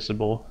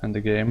visible in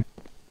the game.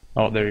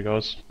 Oh, there he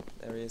goes.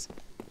 There he is.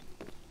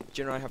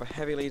 Jinrai have a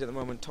heavy lead at the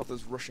moment.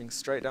 Totha's rushing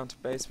straight down to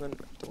basement.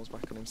 Doubles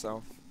back on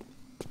himself.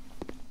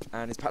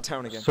 And he's pat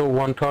down again. So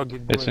one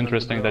target. It's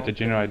interesting that the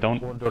Jinrai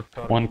don't.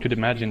 One could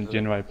imagine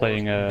Jinrai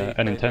playing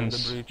an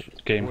intense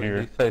game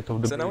here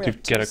So now we to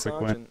have get two a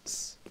quick win.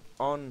 sergeants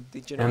on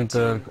the Jinrai And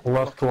team,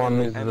 last locking one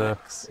in is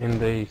MX, in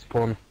the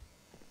spawn.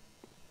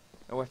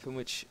 a weapon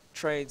which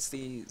trades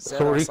the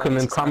So recon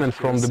and comment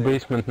from the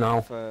basement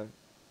now. for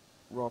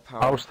raw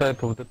power. Our side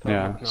of the Yeah,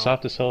 target now.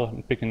 Soft as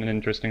Hell picking an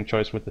interesting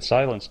choice with the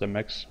silenced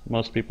MX.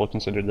 Most people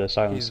consider the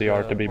silenced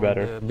CR to be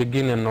better. The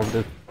beginning of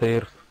the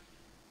stairs.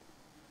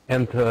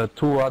 And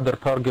two other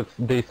targets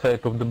this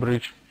side of the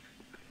bridge.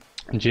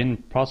 Jin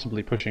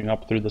possibly pushing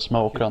up through the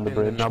smoke on the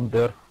bridge. Up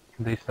there,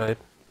 this side.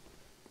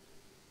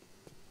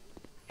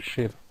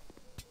 Shit.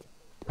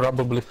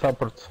 Probably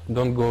supports,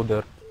 don't go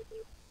there.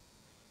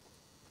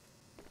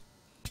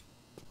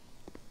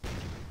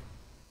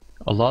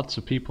 Lots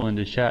of people in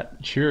the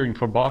chat cheering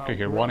for Baka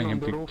here, wanting him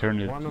to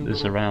turn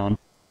this around.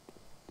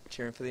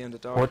 Cheering for the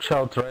underdog. Watch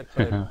out, right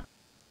side.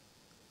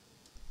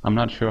 I'm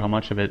not sure how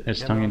much of it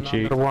is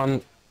tongue-in-cheek. Another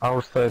one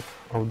our side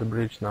of the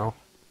bridge now.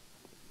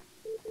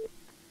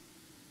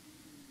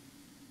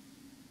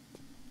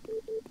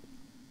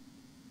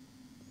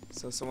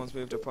 So someone's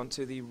moved up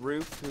onto the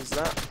roof. Who's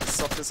that?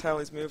 Soft as Hell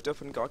is moved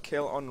up and got a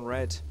kill on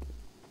red.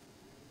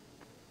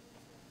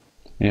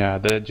 Yeah,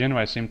 the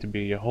Genoi seem to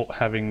be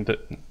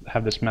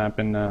have this map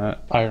in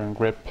iron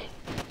grip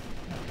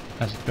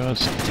as it goes.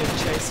 Jin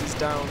chases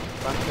down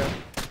Baka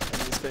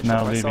and he's finished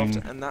Now by leaving.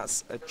 Soft, and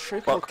that's a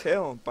triple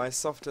kill by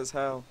Soft as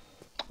Hell.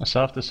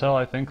 Soft as Hell,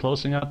 I think,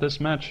 closing out this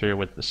match here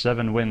with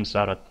 7 wins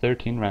out of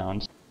 13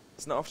 rounds.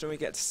 It's not often we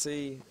get to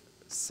see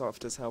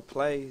Soft as Hell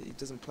play. He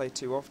doesn't play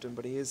too often,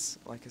 but he is,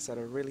 like I said,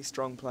 a really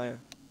strong player.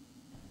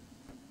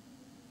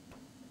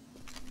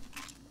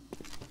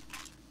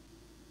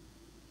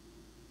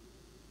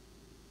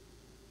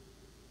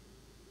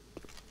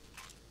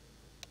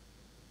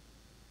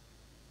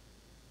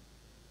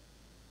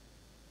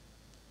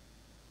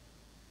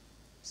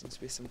 Seems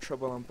to be some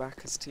trouble on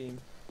Baka's team.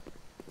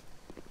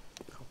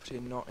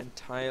 Hoopity not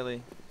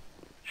entirely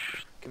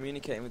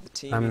communicating with the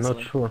team I'm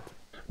easily. not sure.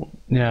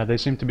 Yeah, they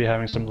seem to be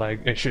having some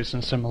lag issues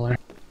and similar.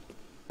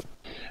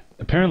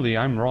 Apparently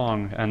I'm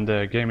wrong and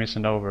the game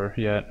isn't over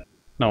yet.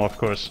 No, of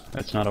course,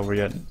 it's not over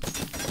yet.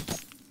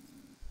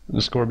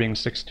 The score being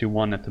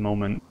 6-1 at the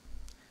moment.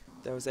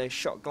 There was a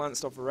shot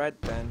glanced off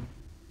red then,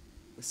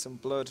 with some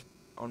blood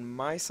on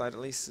my side, at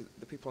least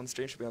the people on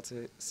stream should be able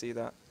to see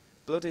that.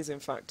 Blood is in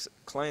fact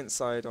client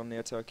side on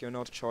NEOTOKYO,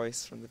 not a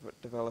choice from the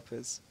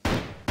developers.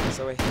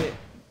 So a hit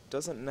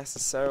doesn't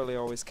necessarily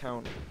always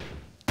count.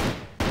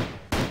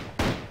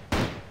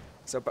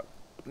 So but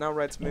now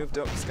red's moved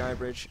up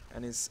Skybridge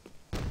and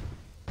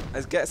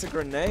gets a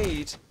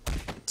grenade.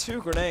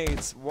 2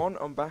 grenades, one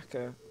on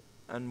Baka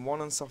and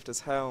one on Soft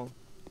as Hell,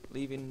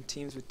 leaving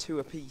teams with 2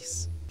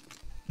 apiece.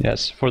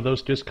 Yes, for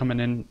those just coming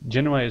in,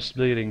 Genoi is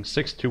leading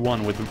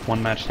 6-1 with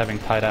one match having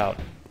tied out.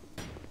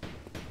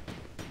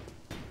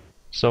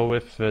 So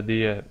if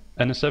the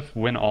NSF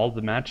win all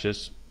the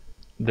matches,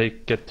 they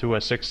get to a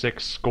 6-6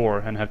 score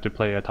and have to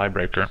play a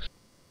tiebreaker.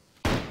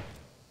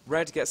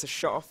 Red gets a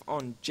shot off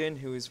on Jin,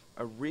 who is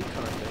a recon,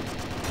 I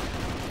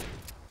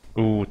think.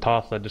 Ooh,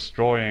 Totha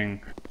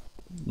destroying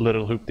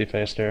little Hoopty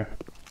face there.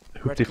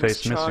 Hoopty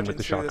face missing with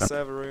the through shotgun. the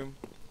server room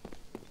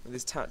with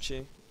his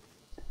Tachi.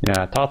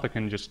 Yeah, Totha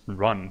can just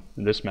run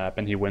this map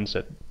and he wins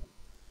it,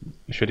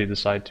 should he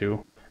decide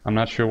to. I'm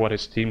not sure what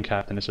his team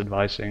captain is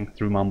advising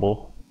through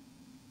Mumble.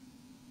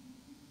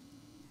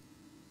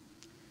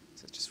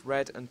 So just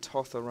Red and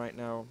Totha right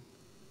now.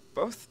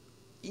 Both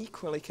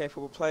equally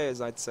capable players,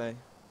 I'd say.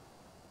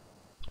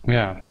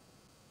 Yeah.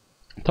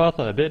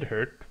 Totha a bit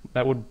hurt.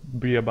 That would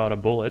be about a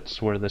bullet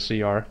where the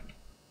CR.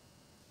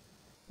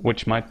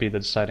 Which might be the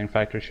deciding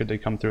factor should they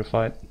come through a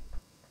fight.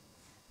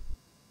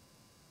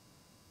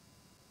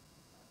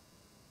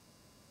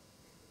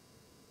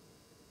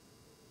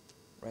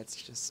 Red's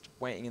just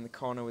waiting in the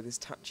corner with his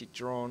Tachi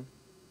drawn.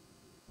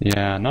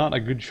 Yeah, not a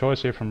good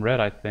choice here from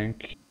Red, I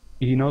think.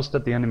 He knows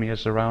that the enemy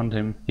is around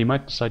him. He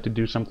might decide to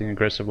do something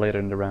aggressive later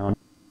in the round.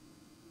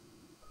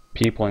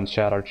 People in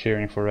chat are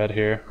cheering for Red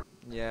here.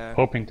 Yeah.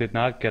 Hoping to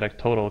not get a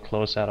total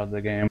close out of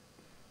the game.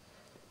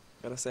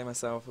 Gotta say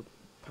myself,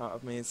 a part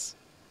of me is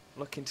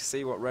looking to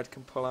see what Red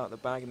can pull out the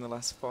bag in the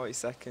last 40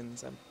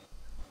 seconds.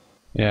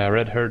 Yeah,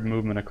 Red heard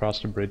movement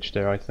across the bridge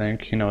there, I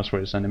think. He knows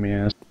where his enemy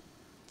is.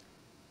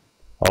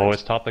 Oh,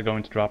 is Totha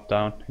going to drop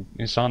down?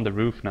 He's on the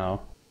roof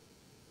now.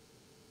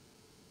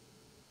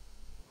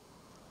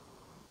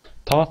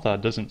 Totha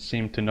doesn't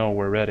seem to know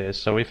where Red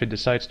is, so if he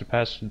decides to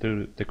pass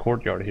through the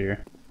courtyard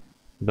here,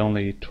 with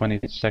only 20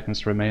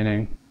 seconds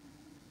remaining,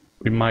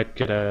 we might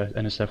get a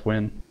NSF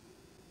win.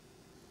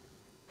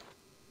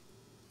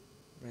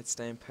 Red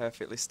staying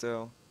perfectly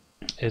still.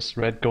 Is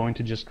Red going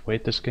to just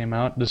wait this game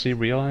out? Does he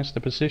realize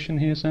the position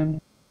he is in?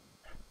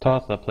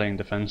 Totha playing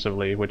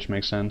defensively, which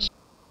makes sense.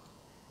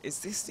 Is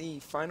this the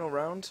final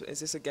round? Is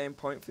this a game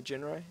point for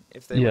Jinrai?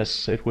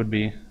 Yes, it would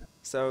be.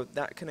 So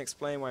that can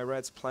explain why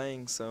Red's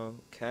playing so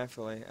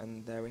carefully,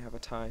 and there we have a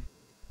tie.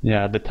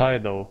 Yeah, the tie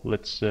though,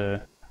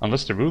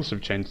 unless the rules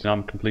have changed and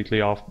I'm completely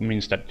off,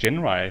 means that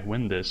Jinrai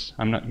win this.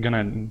 I'm not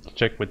gonna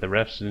check with the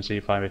refs and see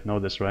if I know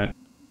this right.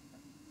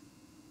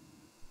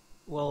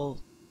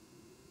 Well...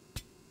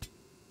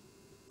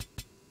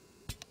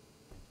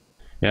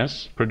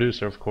 Yes,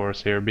 producer of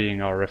course here being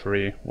our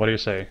referee. What do you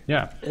say?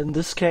 Yeah. In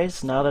this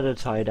case, now that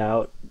it's tied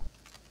out,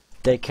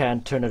 they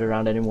can't turn it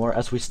around anymore,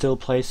 as we still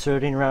play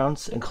 13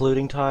 rounds,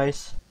 including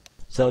ties.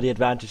 So the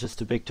advantage is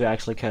too big to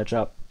actually catch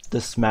up.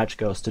 This match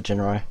goes to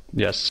Jinrai.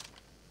 Yes.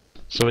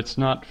 So it's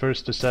not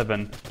first to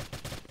 7.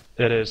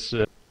 It is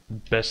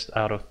best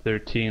out of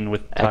 13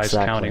 with ties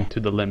counting to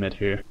the limit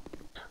here.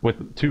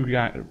 With 2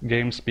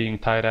 games being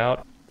tied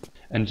out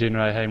and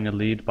Jinrai having a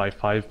lead by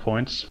 5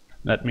 points,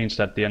 that means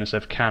that the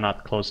NSF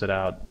cannot close it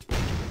out.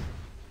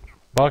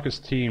 Baka's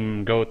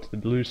team go to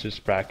the losers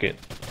bracket.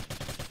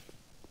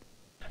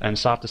 and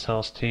Soft as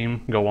Hell's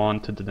team go on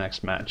to the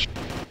next match.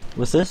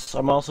 With this,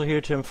 I'm also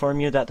here to inform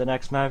you that the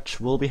next match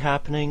will be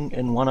happening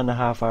in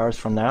 1.5 hours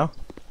from now.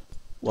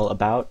 Well,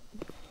 about.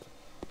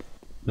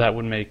 That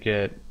would make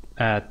it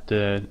at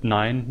 9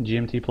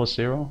 GMT plus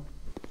 0?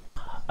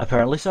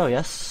 Apparently so,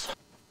 yes.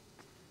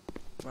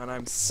 Man,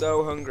 I'm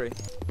so hungry.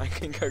 I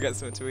can go get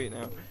something to eat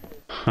now.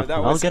 But that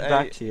I'll was get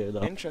back to you,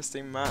 though.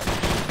 Interesting match.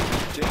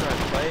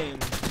 Jinrai playing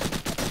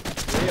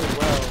really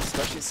well,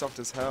 especially Soft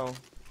as Hell.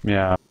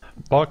 Yeah.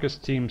 Baka's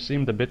team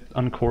seemed a bit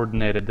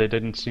uncoordinated. They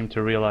didn't seem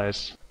to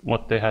realize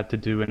what they had to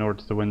do in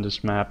order to win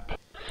this map.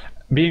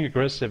 Being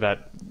aggressive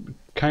at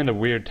kind of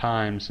weird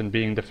times and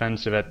being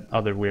defensive at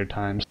other weird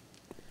times.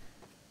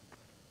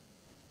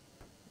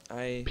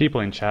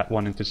 People in chat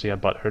wanting to see a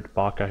butthurt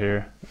Baka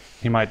here.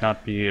 He might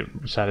not be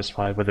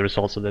satisfied with the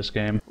results of this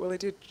game. Well, he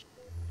did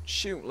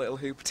shoot little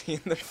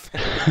Hoopity in the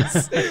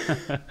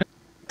face.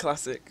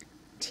 Classic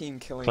team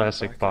killing.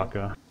 Classic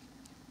Baka.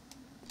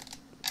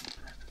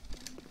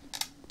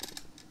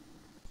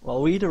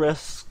 Well, we the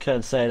rest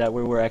can say that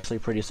we were actually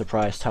pretty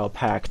surprised how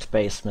packed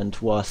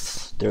basement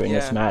was during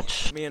this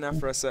match. Me and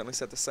Afra certainly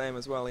said the same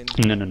as well.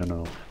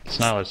 No.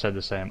 Snyler said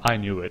the same. I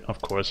knew it, of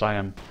course. I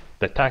am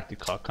the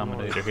tactical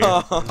accommodator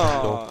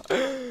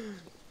here.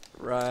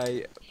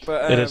 Right,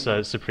 but it is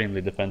a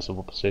supremely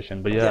defensible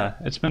position, but yeah,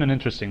 it's been an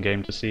interesting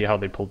game to see how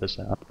they pulled this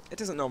out. It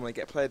doesn't normally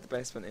get played the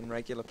basement in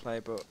regular play,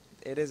 but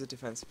it is a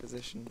defensive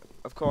position.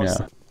 Of course,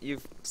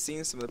 you've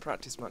seen some of the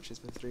practice matches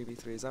for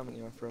 3v3s, haven't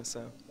you, Afra?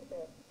 So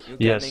you'll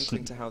get an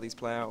inkling to how these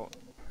play out.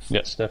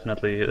 Yes,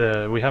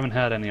 definitely. We haven't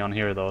had any on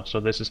here though,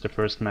 so this is the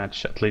first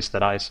match, at least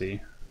that I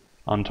see,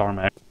 on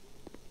Tarmac.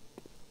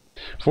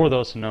 For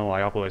those who know,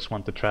 I always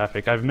want the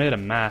traffic. I've made a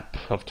map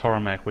of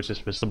Tarmac which is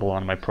visible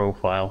on my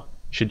profile,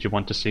 should you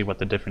want to see what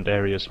the different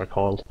areas are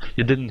called.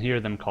 You didn't hear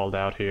them called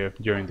out here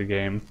during the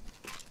game,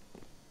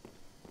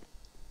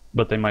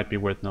 but they might be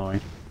worth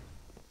knowing.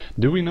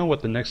 Do we know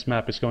what the next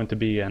map is going to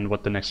be and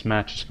what the next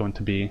match is going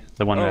to be?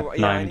 The one at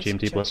 9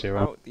 GMT plus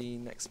 0? Out the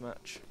next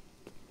match.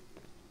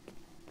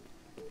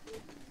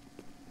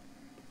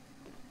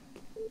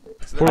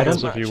 So for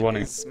those of you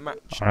wanting... is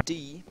match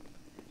D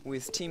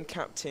with team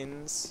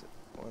captains...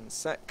 One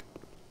sec.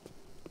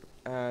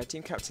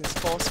 Team captains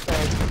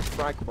Forcefared and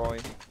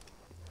Fragboy.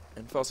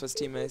 And Forcefared's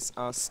teammates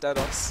are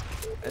Stedos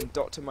and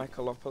Dr.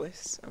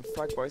 Michaelopoulos. And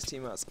Fragboy's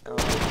teammates are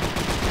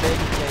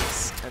Baby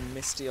Cakes and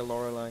Misty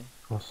Lorelei.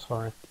 Oh,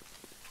 sorry.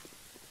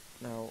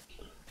 Now...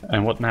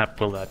 And what map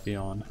will that be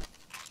on?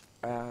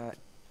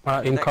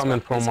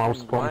 Incoming from our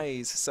spawn.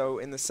 Rise. So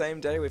in the same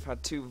day we've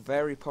had two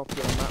very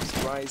popular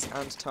maps, Rise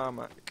and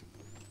Tarmac.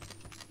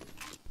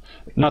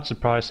 Not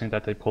surprising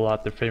that they pull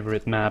out their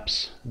favorite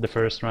maps the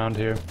first round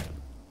here.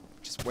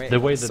 Just wait the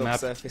way for the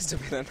map Subsurface to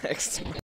be the next